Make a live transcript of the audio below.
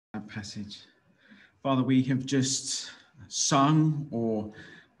passage. Father, we have just sung or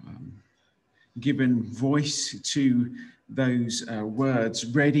given voice to those words,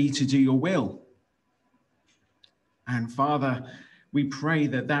 ready to do your will. And Father, we pray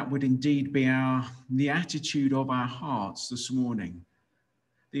that that would indeed be the attitude of our hearts this morning,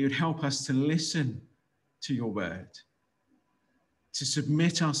 that you would help us to listen to your word, to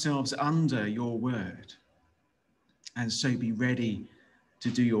submit ourselves under your word, and so be ready to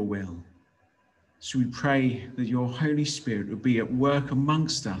do your will. So we pray that your Holy Spirit would be at work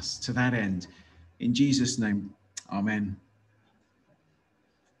amongst us to that end. In Jesus' name, amen.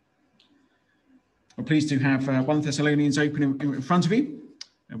 We're pleased to have 1 Thessalonians open in front of you.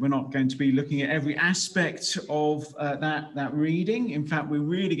 And we're not going to be looking at every aspect of that reading. In fact, we're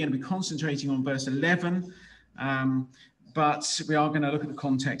really going to be concentrating on verse 11, but we are going to look at the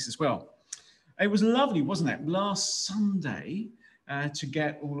context as well. It was lovely, wasn't it, last Sunday to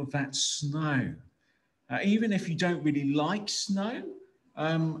get all of that snow. Even if you don't really like snow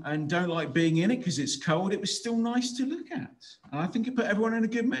and don't like being in it because it's cold, it was still nice to look at. And I think it put everyone in a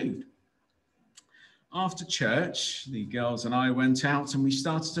good mood. After church, the girls and I went out and we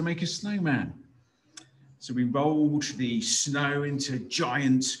started to make a snowman. So we rolled the snow into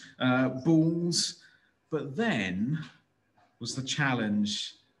giant balls. But then was the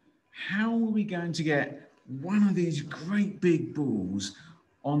challenge, how are we going to get one of these great big balls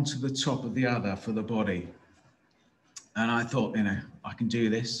onto the top of the other for the body? And I thought, I can do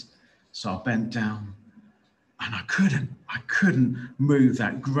this. So I bent down and I couldn't move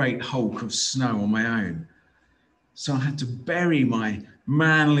that great hulk of snow on my own. So I had to bury my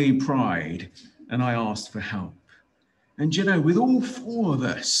manly pride and I asked for help. And with all four of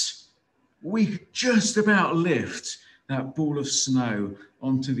us, we could just about lift that ball of snow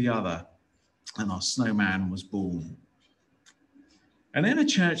onto the other, and our snowman was born. And in a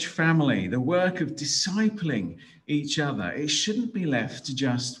church family, the work of discipling each other, it shouldn't be left to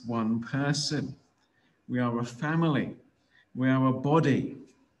just one person. We are a family. We are a body.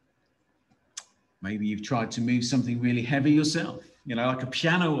 Maybe you've tried to move something really heavy yourself, like a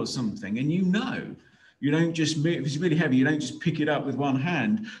piano or something, and you don't just move, if it's really heavy, you don't just pick it up with one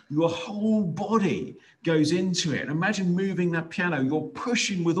hand. Your whole body goes into it. Imagine moving that piano. You're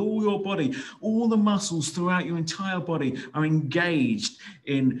pushing with all your body. All the muscles throughout your entire body are engaged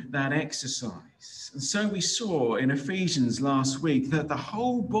in that exercise. And so we saw in Ephesians last week that the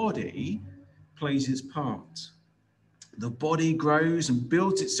whole body plays its part. The body grows and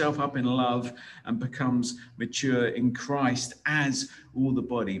builds itself up in love and becomes mature in Christ as all the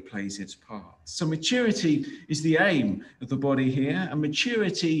body plays its part. So maturity is the aim of the body here, and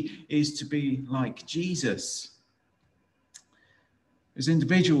maturity is to be like Jesus. As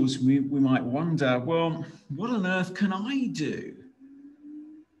individuals, we might wonder, well, what on earth can I do?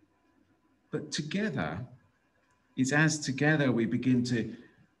 But together, it's as together we begin to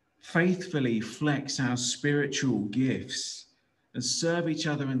faithfully flex our spiritual gifts and serve each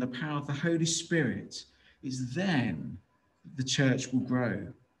other in the power of the Holy Spirit, is then the church will grow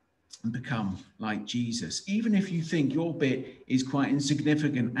and become like Jesus. Even if you think your bit is quite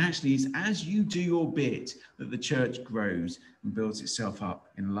insignificant, actually it's as you do your bit that the church grows and builds itself up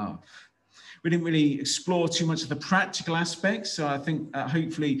in love. We didn't really explore too much of the practical aspects, so I think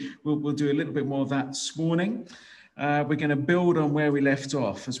hopefully we'll do a little bit more of that this morning. We're going to build on where we left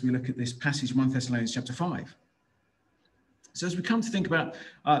off as we look at this passage, 1 Thessalonians chapter 5. So as we come to think about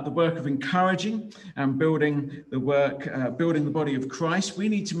the work of encouraging and building the body of Christ, we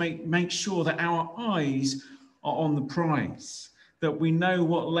need to make sure that our eyes are on the prize, that we know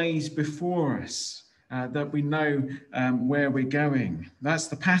what lays before us, that we know where we're going. That's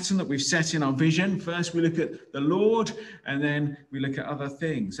the pattern that we've set in our vision. First, we look at the Lord, and then we look at other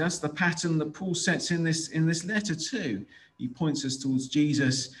things. That's the pattern that Paul sets in this letter too. He points us towards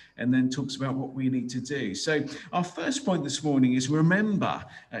Jesus and then talks about what we need to do. So our first point this morning is remember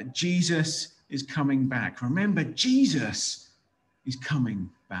Jesus is coming back. Remember, Jesus is coming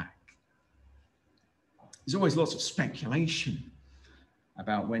back. There's always lots of speculation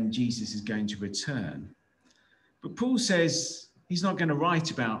about when Jesus is going to return. But Paul says he's not going to write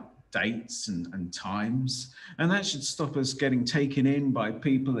about dates and times, and that should stop us getting taken in by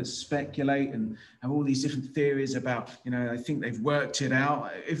people that speculate and have all these different theories about, I think they've worked it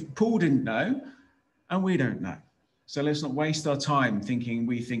out. If Paul didn't know, and we don't know. So let's not waste our time thinking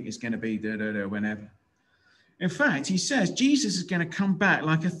we think it's going to be whenever. In fact, he says Jesus is going to come back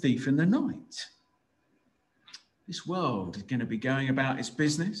like a thief in the night. This world is going to be going about its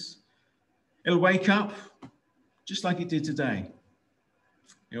business. It'll wake up just like it did today.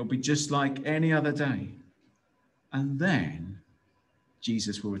 It'll be just like any other day. And then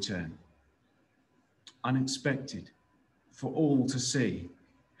Jesus will return. Unexpected for all to see.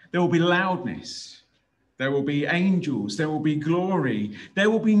 There will be loudness. There will be angels. There will be glory. There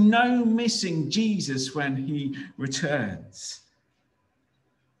will be no missing Jesus when he returns.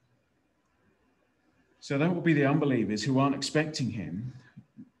 So that will be the unbelievers who aren't expecting him.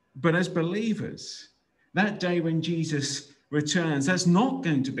 But as believers, that day when Jesus returns, that's not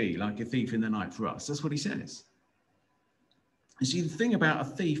going to be like a thief in the night for us. That's what he says. You see, the thing about a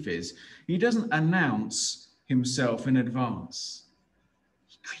thief is he doesn't announce himself in advance.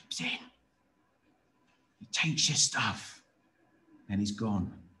 He creeps in. He takes your stuff and he's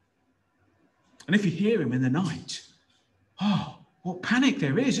gone. And if you hear him in the night, oh, what panic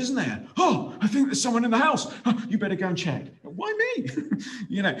there is, isn't there? Oh, I think there's someone in the house. Oh, you better go and check. Why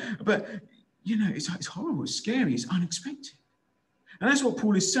me? But it's horrible, it's scary, it's unexpected. And that's what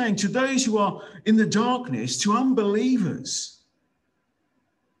Paul is saying to those who are in the darkness, to unbelievers.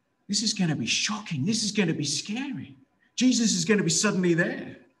 This is going to be shocking. This is going to be scary. Jesus is going to be suddenly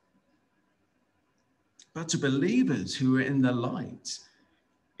there. But to believers who are in the light,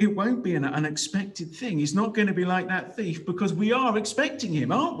 it won't be an unexpected thing. He's not going to be like that thief because we are expecting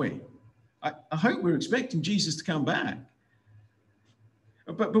him, aren't we? I hope we're expecting Jesus to come back.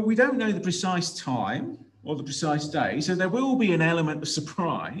 But we don't know the precise time or the precise day, so there will be an element of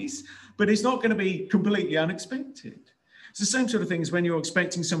surprise, but it's not going to be completely unexpected. It's the same sort of thing as when you're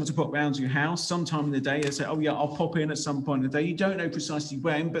expecting someone to pop round to your house sometime in the day. They say, oh, yeah, I'll pop in at some point in the day. You don't know precisely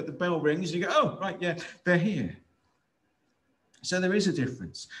when, but the bell rings and you go, oh, right, yeah, they're here. So there is a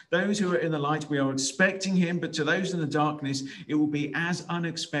difference. Those who are in the light, we are expecting him, but to those in the darkness, it will be as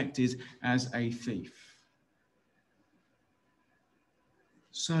unexpected as a thief.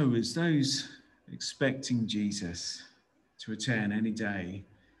 So as those expecting Jesus to return any day,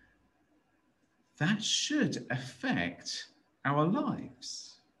 that should affect our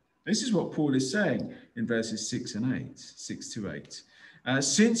lives. This is what Paul is saying in verses 6 to 8.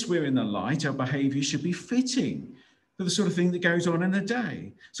 Since we're in the light, our behavior should be fitting for the sort of thing that goes on in the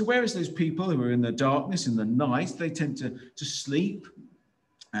day. So whereas those people who are in the darkness, in the night, they tend to sleep,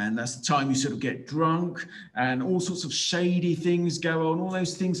 and that's the time you sort of get drunk, and all sorts of shady things go on, all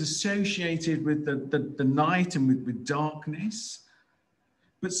those things associated with the night and with darkness.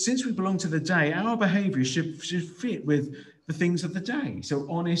 But since we belong to the day, our behavior should fit with the things of the day. So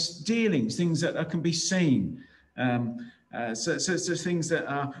honest dealings, things that can be seen. So things that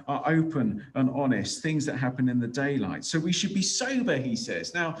are open and honest, things that happen in the daylight. So we should be sober, he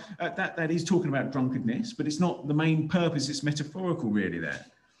says. Now, that is talking about drunkenness, but it's not the main purpose. It's metaphorical, really, there.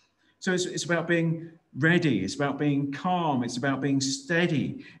 So it's about being ready. It's about being calm. It's about being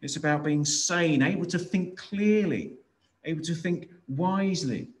steady. It's about being sane, able to think clearly, able to think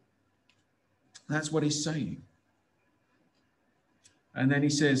wisely. That's what he's saying. And then he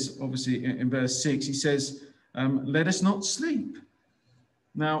says, obviously, in verse 6, he says, let us not sleep.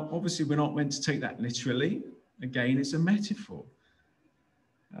 Now, obviously, we're not meant to take that literally. Again, it's a metaphor.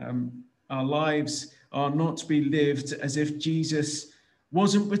 Our lives are not to be lived as if Jesus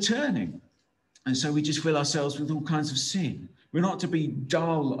wasn't returning. And so we just fill ourselves with all kinds of sin. We're not to be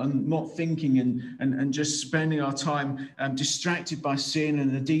dull and not thinking and just spending our time distracted by sin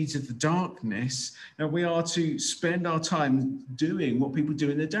and the deeds of the darkness. And we are to spend our time doing what people do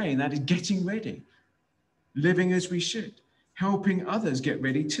in the day, and that is getting ready, living as we should, helping others get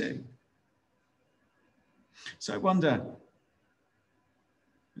ready too. So I wonder,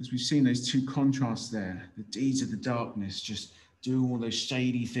 as we've seen those two contrasts there, the deeds of the darkness, just do all those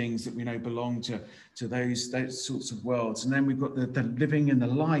shady things that we know belong to those sorts of worlds. And then we've got the living in the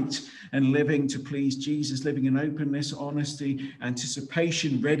light and living to please Jesus, living in openness, honesty,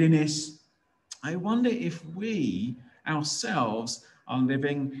 anticipation, readiness. I wonder if we ourselves are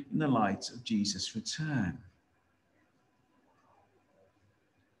living in the light of Jesus' return.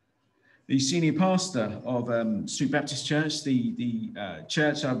 The senior pastor of Street Baptist Church, the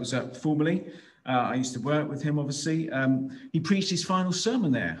church I was at formerly, I used to work with him, obviously. He preached his final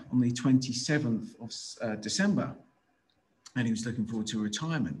sermon there on the 27th of December, and he was looking forward to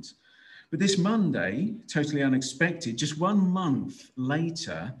retirement. But this Monday, totally unexpected, just 1 month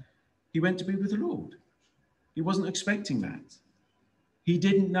later, he went to be with the Lord. He wasn't expecting that. He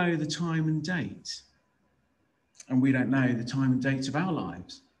didn't know the time and date. And we don't know the time and dates of our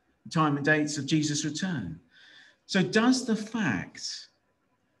lives, the time and dates of Jesus' return. So does the fact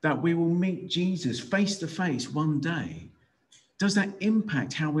that we will meet Jesus face to face one day, does that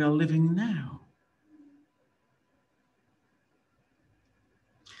impact how we are living now?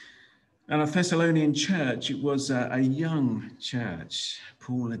 And a Thessalonian church, it was a young church.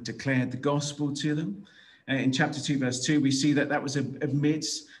 Paul had declared the gospel to them, In chapter 2, verse 2, we see that was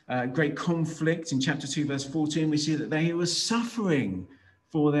amidst great conflict. In chapter 2, verse 14, we see that they were suffering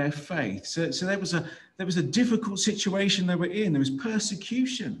for their faith. So there was a difficult situation they were in. There was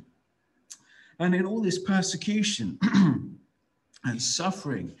persecution. And in all this persecution and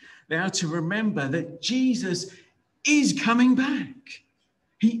suffering, they are to remember that Jesus is coming back.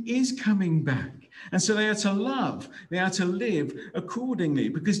 He is coming back. And so they are to love, they are to live accordingly,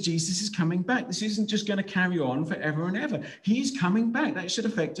 because Jesus is coming back. This isn't just going to carry on forever and ever. He's coming back. That should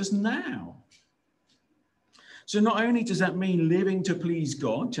affect us now. So not only does that mean living to please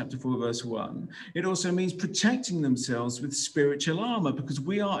God, chapter 4, verse 1, it also means protecting themselves with spiritual armor, because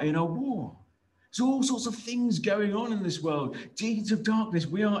we are in a war. There's all sorts of things going on in this world, deeds of darkness.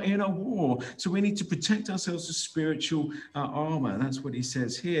 We are in a war. So we need to protect ourselves with spiritual armor. That's what he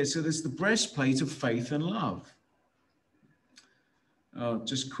says here. So there's the breastplate of faith and love.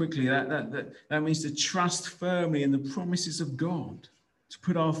 Just quickly, that means to trust firmly in the promises of God, to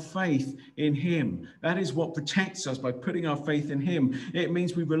put our faith in him. That is what protects us, by putting our faith in him. It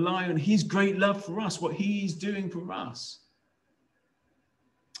means we rely on his great love for us, what he is doing for us.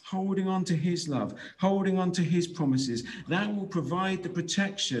 Holding on to his love, holding on to his promises. That will provide the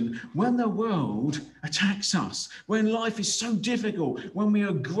protection when the world attacks us, when life is so difficult, when we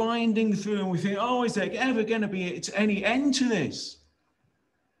are grinding through and we think, oh, is there ever going to be any end to this?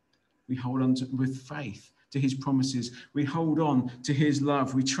 We hold on with faith to his promises. We hold on to his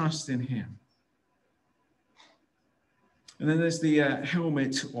love. We trust in him. And then there's the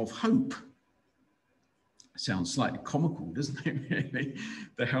helmet of hope. Sounds slightly comical, doesn't it, really?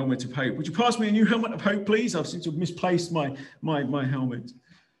 The helmet of hope. Would you pass me a new helmet of hope, please? I've seemed to have misplaced my helmet.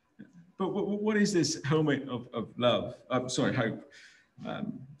 But what is this helmet of love? Hope.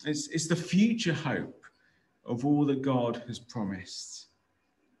 It's the future hope of all that God has promised.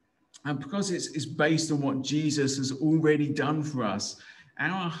 And because it's based on what Jesus has already done for us,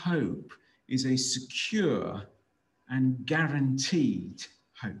 our hope is a secure and guaranteed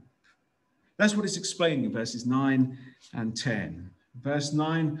hope. That's what it's explaining in verses 9 and 10. Verse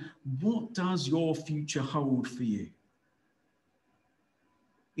 9, what does your future hold for you?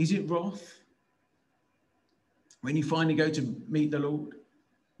 Is it wrath? When you finally go to meet the Lord?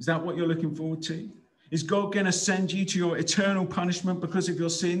 Is that what you're looking forward to? Is God going to send you to your eternal punishment because of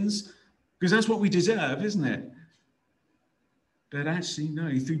your sins? Because that's what we deserve, isn't it? But actually,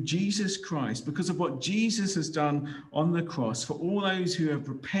 no, through Jesus Christ, because of what Jesus has done on the cross, for all those who have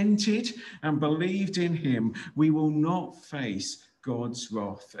repented and believed in him, we will not face God's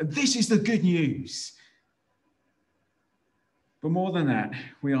wrath. And this is the good news. But more than that,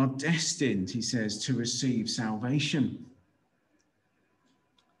 we are destined, he says, to receive salvation.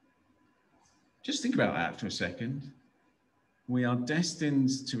 Just think about that for a second. We are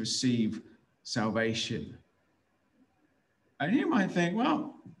destined to receive salvation. And you might think,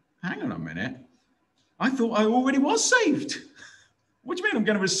 well, hang on a minute. I thought I already was saved. What do you mean I'm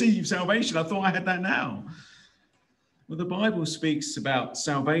going to receive salvation? I thought I had that now. Well, the Bible speaks about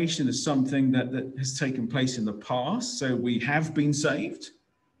salvation as something that has taken place in the past. So we have been saved.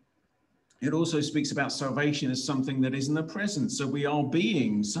 It also speaks about salvation as something that is in the present. So we are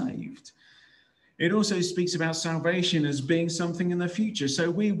being saved. It also speaks about salvation as being something in the future. So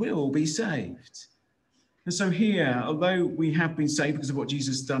we will be saved. And so here, although we have been saved because of what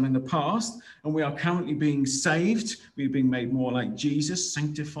Jesus has done in the past, and we are currently being saved, we've been made more like Jesus,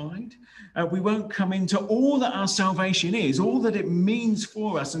 sanctified, we won't come into all that our salvation is, all that it means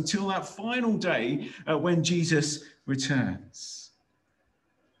for us until that final day when Jesus returns.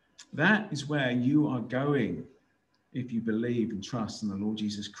 That is where you are going if you believe and trust in the Lord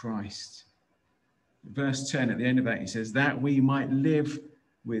Jesus Christ. Verse 10, at the end of that, he says, that we might live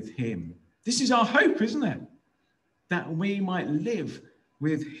with him. This is our hope, isn't it? That we might live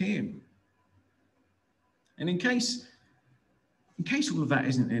with him. And in case all of that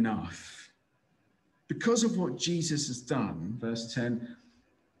isn't enough, because of what Jesus has done, verse 10,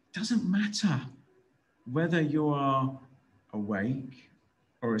 it doesn't matter whether you are awake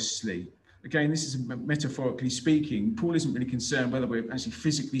or asleep. Again, this is metaphorically speaking. Paul isn't really concerned whether we're actually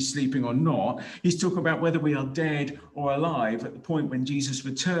physically sleeping or not. He's talking about whether we are dead or alive at the point when Jesus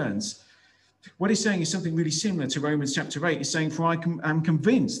returns. What he's saying is something really similar to Romans chapter 8. He's saying, for I am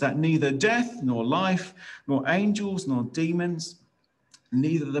convinced that neither death, nor life, nor angels, nor demons,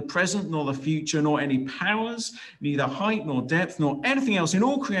 neither the present nor the future, nor any powers, neither height nor depth, nor anything else in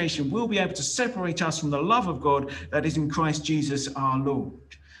all creation will be able to separate us from the love of God that is in Christ Jesus our Lord.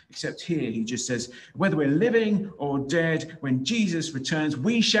 Except here he just says, whether we're living or dead, when Jesus returns,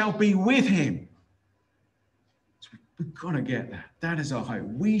 we shall be with him. We've got to get that. That is our hope.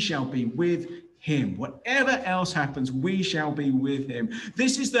 We shall be with him. Whatever else happens, we shall be with him.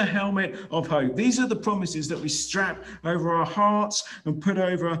 This is the helmet of hope. These are the promises that we strap over our hearts and put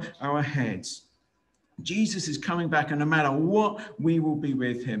over our heads. Jesus is coming back, and no matter what, we will be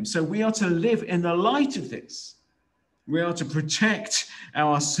with him. So we are to live in the light of this. We are to protect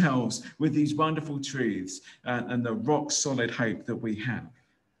ourselves with these wonderful truths and the rock solid hope that we have.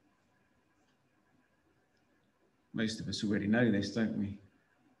 Most of us already know this, don't we?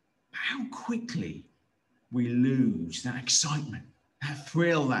 How quickly we lose that excitement, that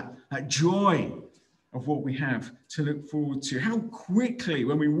thrill, that joy of what we have to look forward to. How quickly,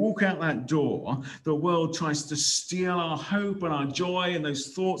 when we walk out that door, the world tries to steal our hope and our joy and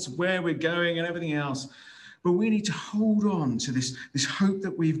those thoughts of where we're going and everything else. But we need to hold on to this hope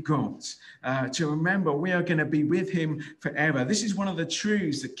that we've got, to remember we are going to be with him forever. This is one of the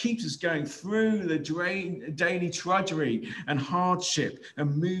truths that keeps us going through the daily drudgery and hardship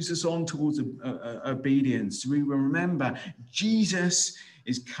and moves us on towards obedience. We remember Jesus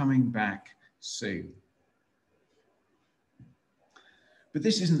is coming back soon. But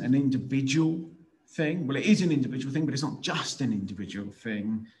this isn't an individual thing. Well, it is an individual thing, but it's not just an individual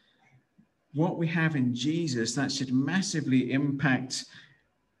thing. What we have in Jesus, that should massively impact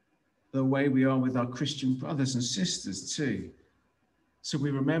the way we are with our Christian brothers and sisters too. So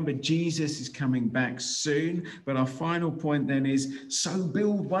we remember Jesus is coming back soon, but our final point then is, so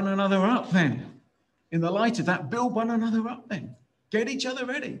build one another up then. In the light of that, build one another up then. Get each other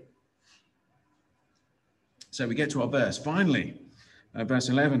ready. So we get to our verse, finally, verse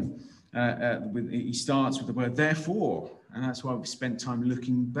 11. He starts with the word therefore, and that's why we've spent time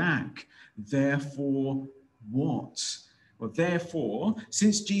looking back. Therefore, what? Well, therefore,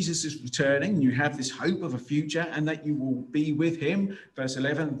 since Jesus is returning, you have this hope of a future and that you will be with him. Verse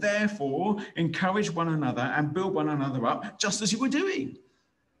 11, therefore, encourage one another and build one another up, just as you were doing.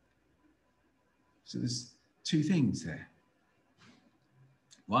 So there's two things there.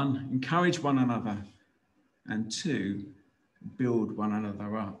 One, encourage one another, and two, build one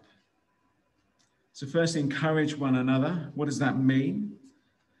another up. So first, encourage one another. What does that mean?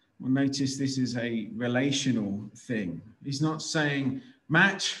 Well, notice this is a relational thing. He's not saying,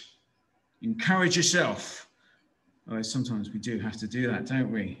 Matt, encourage yourself. Although sometimes we do have to do that,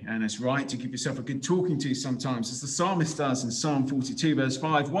 don't we? And it's right to give yourself a good talking to sometimes, as the psalmist does in Psalm 42, verse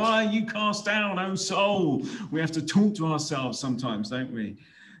 5. Why are you cast down, O soul? We have to talk to ourselves sometimes, don't we?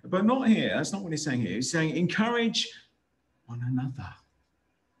 But not here. That's not what he's saying here. He's saying encourage one another.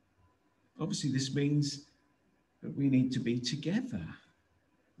 Obviously, this means that we need to be together.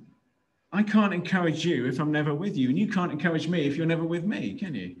 I can't encourage you if I'm never with you, and you can't encourage me if you're never with me,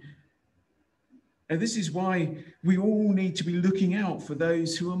 can you? And this is why we all need to be looking out for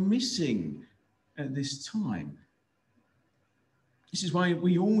those who are missing at this time. This is why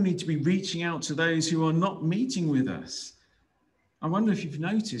we all need to be reaching out to those who are not meeting with us. I wonder if you've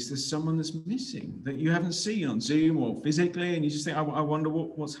noticed there's someone that's missing that you haven't seen on Zoom or physically, and you just think, I wonder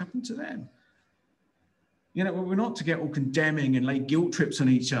what's happened to them. You know, we're not to get all condemning and lay guilt trips on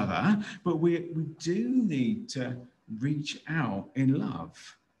each other, but we do need to reach out in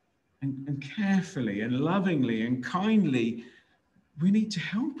love and carefully and lovingly and kindly. We need to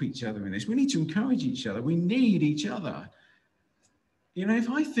help each other in this. We need to encourage each other. We need each other. You know, if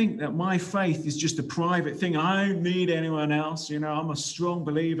I think that my faith is just a private thing, I don't need anyone else, you know, I'm a strong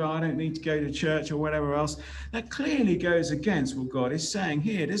believer, I don't need to go to church or whatever else, that clearly goes against what God is saying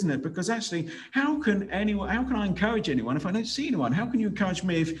here, doesn't it? Because actually, how can I encourage anyone if I don't see anyone? How can you encourage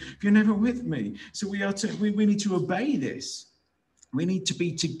me if you're never with me? So we need to obey this. We need to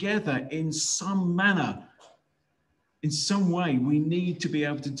be together in some manner. In some way, we need to be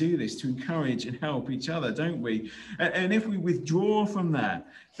able to do this, to encourage and help each other, don't we? And if we withdraw from that,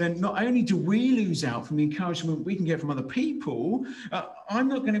 then not only do we lose out from the encouragement we can get from other people,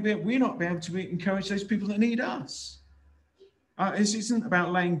 we're not be able to encourage those people that need us. This isn't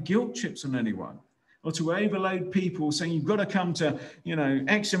about laying guilt trips on anyone or to overload people saying you've got to come to, you know,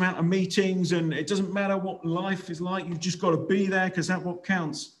 X amount of meetings and it doesn't matter what life is like, you've just got to be there because that's what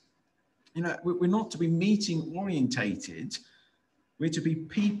counts. You know, we're not to be meeting orientated. We're to be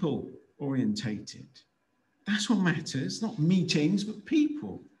people orientated. That's what matters, not meetings, but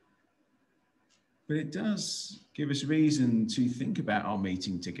people. But it does give us reason to think about our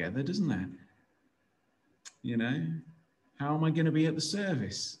meeting together, doesn't it? You know, how am I going to be at the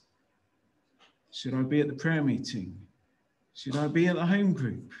service? Should I be at the prayer meeting? Should I be at the home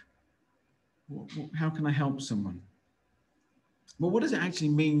group? How can I help someone? Well, what does it actually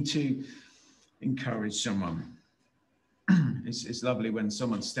mean to encourage someone? It's lovely when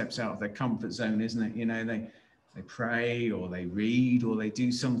someone steps out of their comfort zone, isn't it? You know, They pray or they read or they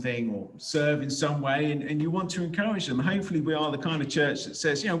do something or serve in some way, and you want to encourage them. Hopefully we are the kind of church that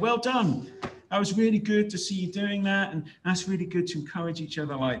says, well done. That was really good to see you doing that, and that's really good to encourage each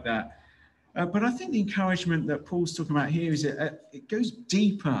other like that. But I think the encouragement that Paul's talking about here is it goes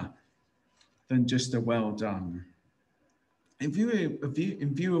deeper than just a well done. In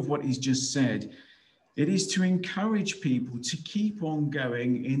view of what he's just said, it is to encourage people to keep on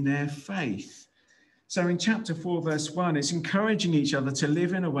going in their faith. So in chapter 4, verse 1, it's encouraging each other to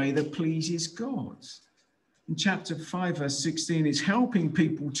live in a way that pleases God. In chapter 5, verse 16, it's helping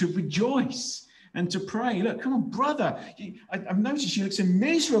people to rejoice and to pray. Look, come on, brother. I've noticed you look so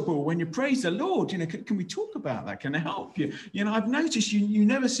miserable when you praise the Lord. Can we talk about that? Can I help you? I've noticed you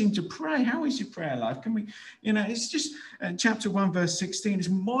never seem to pray. How is your prayer life? Can we, it's just chapter 1, verse 16 is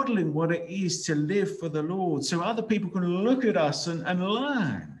modeling what it is to live for the Lord so other people can look at us and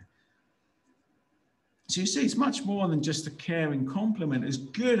learn. So you see, it's much more than just a caring compliment. As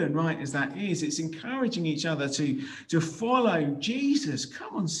good and right as that is, it's encouraging each other to follow Jesus.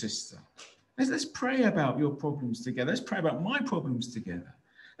 Come on, sister. Let's pray about your problems together. Let's pray about my problems together.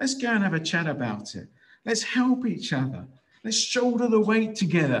 Let's go and have a chat about it. Let's help each other. Let's shoulder the weight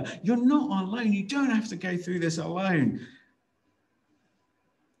together. You're not alone. You don't have to go through this alone.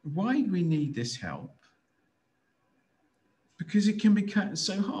 Why do we need this help? Because it can be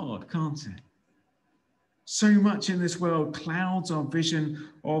so hard, can't it? So much in this world clouds our vision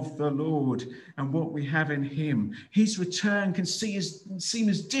of the Lord and what we have in him. His return can seem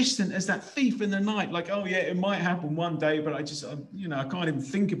as distant as that thief in the night. Like, oh yeah, it might happen one day, but I can't even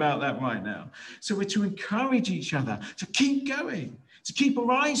think about that right now. So we're to encourage each other to keep going, to keep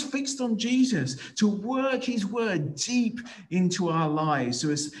our eyes fixed on Jesus, to work his word deep into our lives. So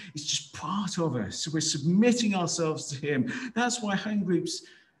it's just part of us. So we're submitting ourselves to him. That's why home groups,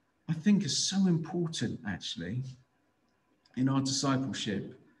 I think, is so important, actually, in our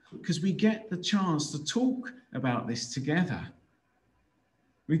discipleship, because we get the chance to talk about this together.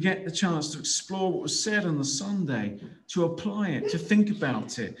 We get the chance to explore what was said on the Sunday, to apply it, to think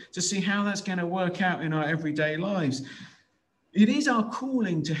about it, to see how that's going to work out in our everyday lives. It is our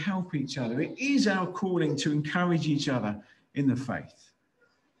calling to help each other. It is our calling to encourage each other in the faith.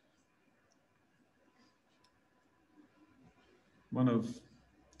 One of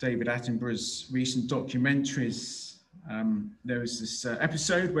David Attenborough's recent documentaries, there was this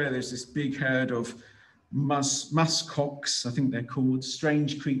episode where there's this big herd of muskox, I think they're called,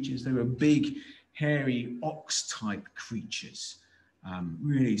 strange creatures. They were big, hairy, ox-type creatures,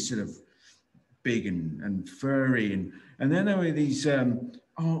 really sort of big and furry. And then there were these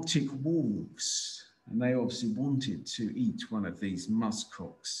Arctic wolves, and they obviously wanted to eat one of these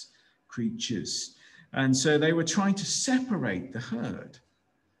muskox creatures. And so they were trying to separate the herd,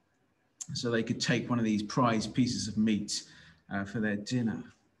 so they could take one of these prized pieces of meat for their dinner.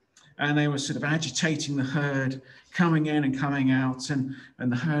 And they were sort of agitating the herd, coming in and coming out, and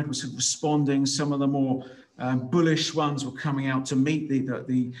the herd was sort of responding. Some of the more bullish ones were coming out to meet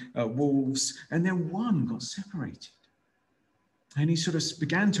the wolves, and then one got separated. And he sort of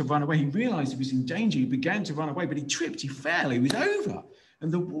began to run away. He realized he was in danger. He began to run away, but he tripped, he fell, he was over.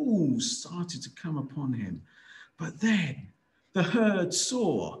 And the wolves started to come upon him. But then the herd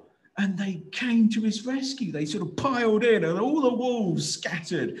saw, and they came to his rescue. They sort of piled in, and all the wolves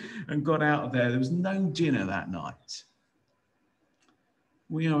scattered and got out of there. There was no dinner that night.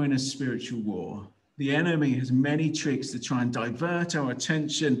 We are in a spiritual war. The enemy has many tricks to try and divert our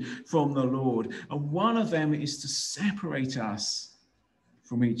attention from the Lord. And one of them is to separate us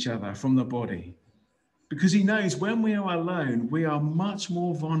from each other, from the body. Because he knows when we are alone, we are much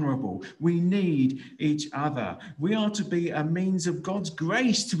more vulnerable. We need each other. We are to be a means of God's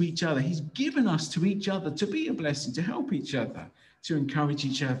grace to each other. He's given us to each other to be a blessing, to help each other, to encourage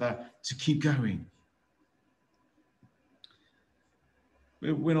each other to keep going.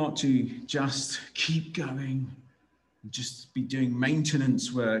 We're not to just keep going, just be doing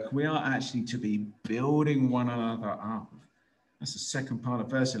maintenance work. We are actually to be building one another up. That's the second part of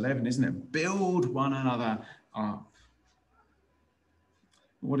verse 11, isn't it? Build one another up.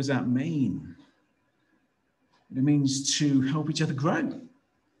 What does that mean? It means to help each other grow,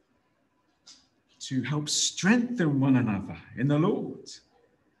 to help strengthen one another in the Lord,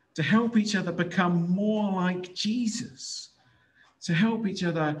 to help each other become more like Jesus, to help each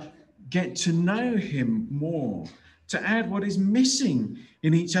other get to know him more, to add what is missing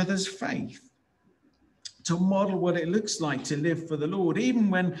in each other's faith, to model what it looks like to live for the Lord,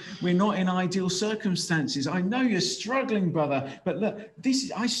 even when we're not in ideal circumstances. I know you're struggling, brother, but look,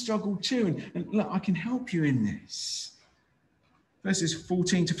 I struggle too, and look, I can help you in this. Verses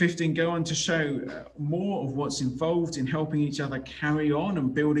 14 to 15 go on to show more of what's involved in helping each other carry on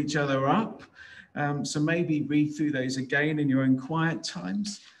and build each other up. So maybe read through those again in your own quiet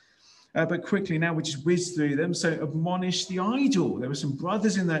times. But quickly now we just whiz through them. So admonish the idle. There were some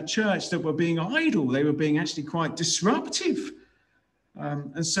brothers in that church that were being idle. They were being actually quite disruptive.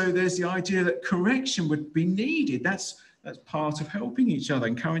 And so there's the idea that correction would be needed. That's part of helping each other,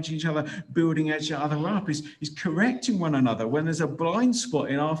 encouraging each other, building each other up, is correcting one another when there's a blind spot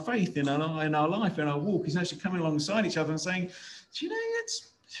in our faith, in our life, in our walk. Is actually coming alongside each other and saying, do you know,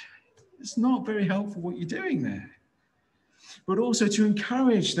 it's not very helpful what you're doing there. But also to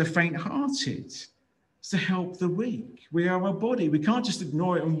encourage the faint-hearted, to help the weak. We are a body. We can't just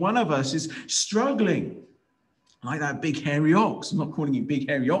ignore it when one of us is struggling. Like that big hairy ox. I'm not calling you big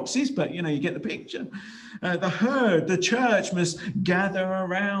hairy oxes, but you get the picture. The herd, the church must gather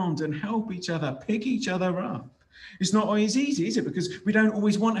around and help each other, pick each other up. It's not always easy, is it? Because we don't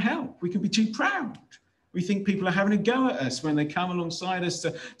always want help. We can be too proud. We think people are having a go at us when they come alongside us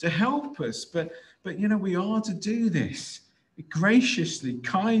to help us. But we are to do this graciously,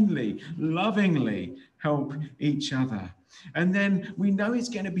 kindly, lovingly help each other. And then we know it's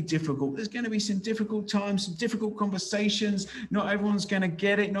going to be difficult. There's going to be some difficult times, some difficult conversations. Not everyone's going to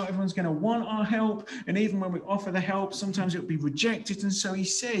get it. Not everyone's going to want our help. And even when we offer the help, sometimes it'll be rejected. And so he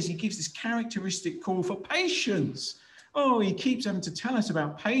gives this characteristic call for patience. Oh, he keeps having to tell us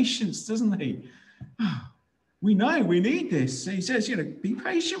about patience, doesn't he? Oh, we know we need this. So he says, be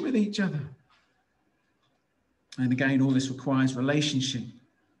patient with each other. And again, all this requires relationship.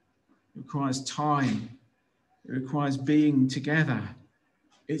 It requires time. It requires being together.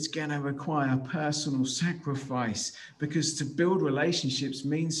 It's going to require personal sacrifice, because to build relationships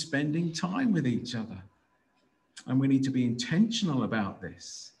means spending time with each other. And we need to be intentional about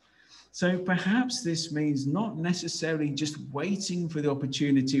this. So perhaps this means not necessarily just waiting for the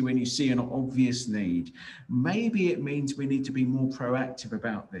opportunity when you see an obvious need. Maybe it means we need to be more proactive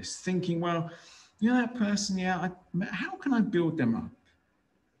about this, thinking, well, that person, how can I build them up?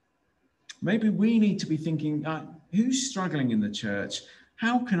 Maybe we need to be thinking, who's struggling in the church?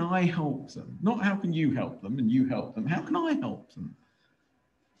 How can I help them? Not how can you help them and you help them. How can I help them?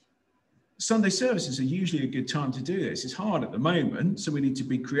 Sunday services are usually a good time to do this. It's hard at the moment, so we need to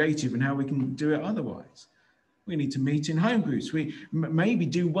be creative in how we can do it otherwise. We need to meet in home groups. We maybe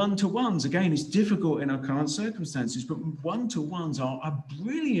do one-to-ones. Again, it's difficult in our current circumstances, but one-to-ones are a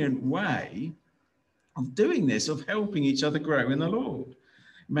brilliant way of doing this, of helping each other grow in the Lord.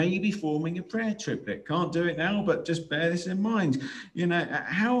 Maybe forming a prayer triplet. Can't do it now, but just bear this in mind.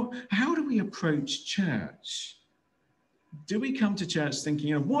 How do we approach church? Do we come to church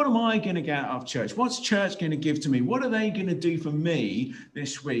thinking, what am I going to get out of church? What's church going to give to me? What are they going to do for me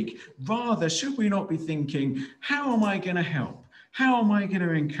this week? Rather, should we not be thinking, how am I going to help? How am I going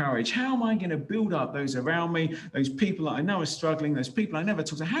to encourage? How am I going to build up those around me, those people that I know are struggling, those people I never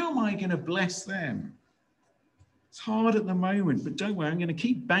talk to? How am I going to bless them? It's hard at the moment, but don't worry, I'm going to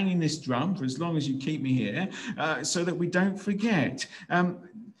keep banging this drum for as long as you keep me here, so that we don't forget.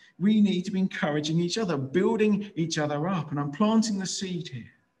 We need to be encouraging each other, building each other up, and I'm planting the seed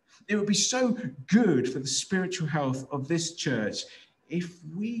here. It would be so good for the spiritual health of this church if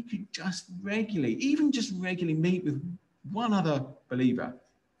we could just regularly meet with one other believer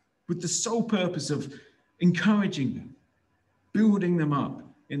with the sole purpose of encouraging them, building them up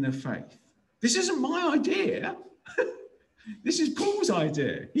in their faith. This isn't my idea. This is Paul's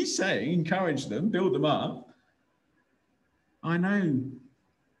idea. He's saying, encourage them, build them up. I know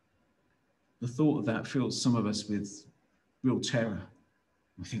the thought of that fills some of us with real terror.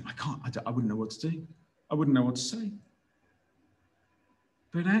 We think, I wouldn't know what to do. I wouldn't know what to say.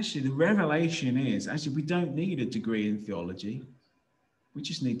 But actually, the revelation is, we don't need a degree in theology. We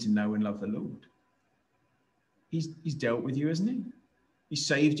just need to know and love the Lord. He's dealt with you, hasn't he? He's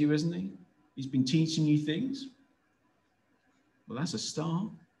saved you, hasn't he? He's been teaching you things. Well, that's a start.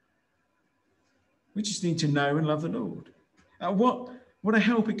 We just need to know and love the Lord. What a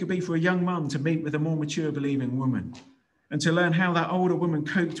help it could be for a young mum to meet with a more mature believing woman and to learn how that older woman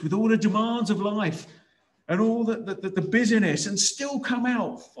coped with all the demands of life and all the busyness and still come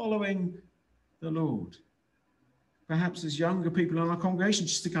out following the Lord. Perhaps there's younger people in our congregation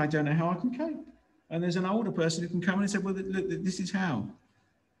just think, I don't know how I can cope. And there's an older person who can come in and say, well, look, this is how.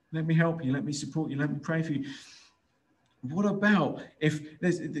 Let me help you. Let me support you. Let me pray for you. What about if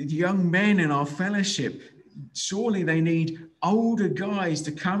there's the young men in our fellowship? Surely they need older guys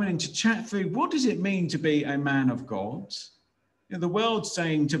to come in and to chat through, what does it mean to be a man of God? The world's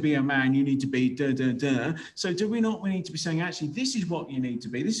saying to be a man, you need to be da. So we need to be saying, actually, this is what you need to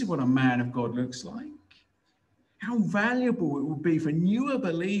be. This is what a man of God looks like. How valuable it will be for newer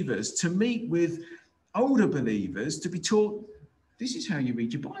believers to meet with older believers to be taught, this is how you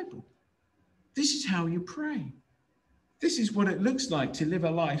read your Bible. This is how you pray. This is what it looks like to live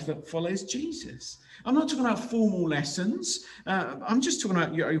a life that follows Jesus. I'm not talking about formal lessons. I'm just talking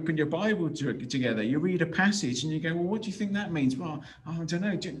about you open your Bible together, you read a passage and you go, well, what do you think that means? Well, I don't know.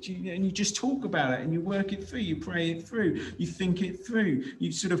 And you just talk about it and you work it through, you pray it through, you think it through,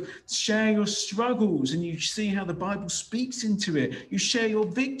 you sort of share your struggles and you see how the Bible speaks into it. You share your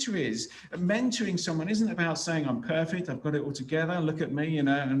victories. Mentoring someone isn't about saying, I'm perfect, I've got it all together, look at me,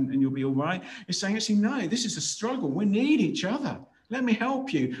 and you'll be all right. It's saying, actually, no, this is a struggle. We need each other. Let me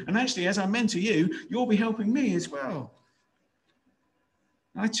help you. And actually, as I mentor you, you'll be helping me as well.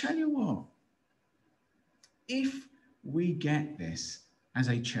 And I tell you what, if we get this as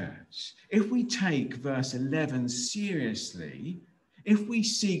a church, if we take verse 11 seriously, if we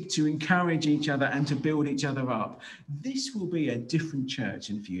seek to encourage each other and to build each other up, this will be a different church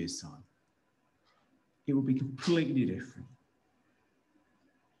in a few years' time. It will be completely different.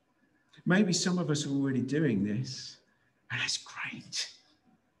 Maybe some of us are already doing this. And that's great.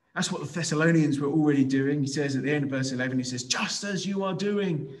 That's what the Thessalonians were already doing. He says at the end of verse 11, he says, just as you are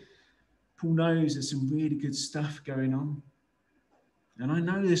doing. Paul knows there's some really good stuff going on. And I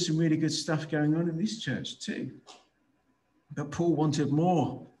know there's some really good stuff going on in this church too. But Paul wanted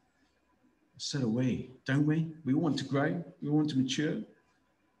more. So do we, don't we? We want to grow. We want to mature.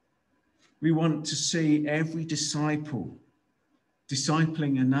 We want to see every disciple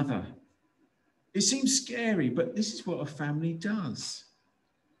discipling another. It seems scary, but this is what a family does.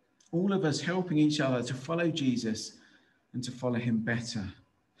 All of us helping each other to follow Jesus and to follow him better.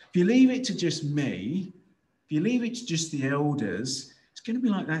 If you leave it to just me, if you leave it to just the elders, it's going to be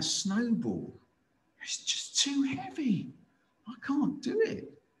like that snowball. It's just too heavy. I can't do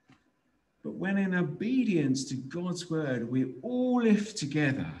it. But when in obedience to God's word, we all lift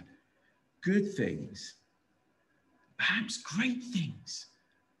together, good things, perhaps great things,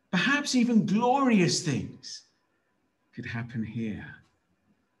 perhaps even glorious things could happen here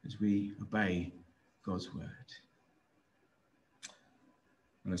as we obey God's word.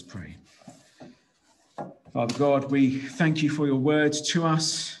 Let's pray. Father God, we thank you for your words to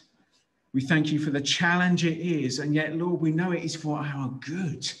us. We thank you for the challenge it is, and yet, Lord, we know it is for our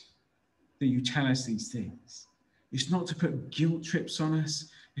good that you tell us these things. It's not to put guilt trips on us.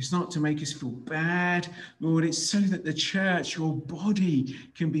 It's not to make us feel bad, Lord. It's so that the church, your body,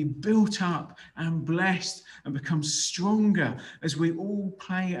 can be built up and blessed and become stronger as we all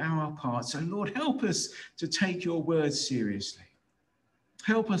play our part. So, Lord, help us to take your words seriously.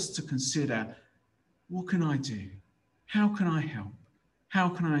 Help us to consider, what can I do? How can I help? How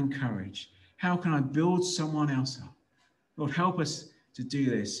can I encourage? How can I build someone else up? Lord, help us to do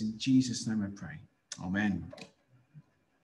this. In Jesus' name I pray. Amen.